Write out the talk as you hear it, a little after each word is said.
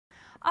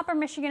Upper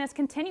Michigan is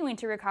continuing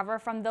to recover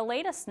from the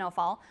latest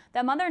snowfall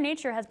that Mother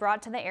Nature has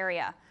brought to the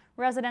area.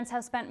 Residents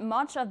have spent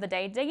much of the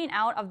day digging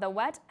out of the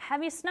wet,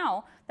 heavy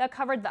snow that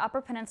covered the Upper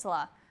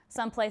Peninsula.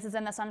 Some places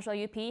in the central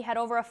UP had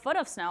over a foot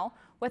of snow,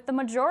 with the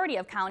majority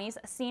of counties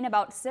seeing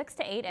about 6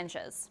 to 8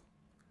 inches.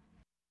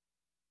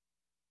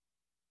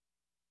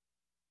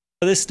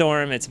 This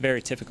storm, it's a very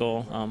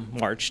typical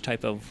March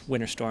type of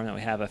winter storm that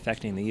we have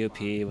affecting the UP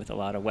with a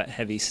lot of wet,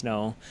 heavy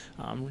snow.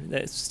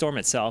 The storm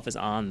itself is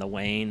on the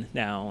wane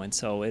now, and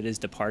so it is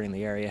departing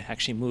the area.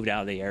 Actually moved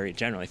out of the area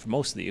generally for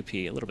most of the UP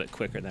a little bit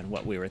quicker than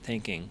what we were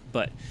thinking,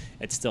 but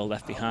it's still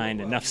left behind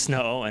enough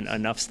snow and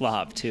enough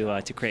slop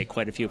to create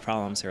quite a few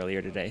problems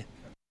earlier today.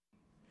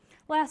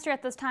 Last year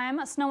at this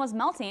time, snow was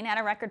melting at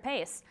a record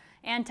pace,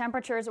 and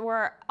temperatures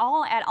were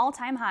all at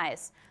all-time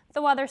highs.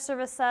 The Weather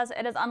Service says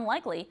it is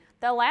unlikely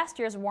that last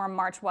year's warm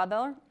March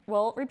weather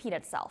will repeat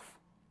itself.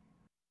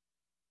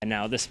 And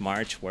now this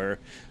March, we're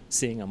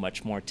seeing a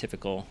much more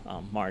typical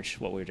March,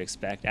 what we would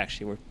expect.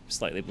 Actually, we're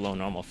slightly below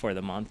normal for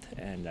the month,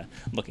 and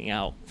looking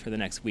out for the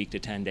next week to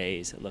 10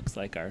 days, it looks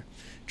like our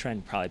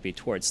trend will probably be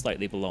towards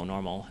slightly below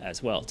normal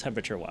as well,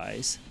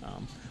 temperature-wise.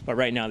 But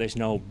right now, there's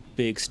no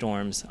big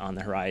storms on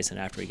the horizon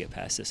after we get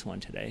past this one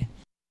today.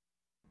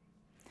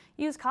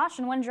 Use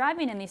caution when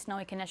driving in these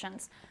snowy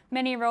conditions.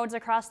 Many roads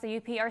across the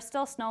UP are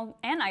still snow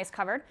and ice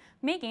covered,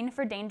 making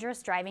for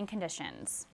dangerous driving conditions.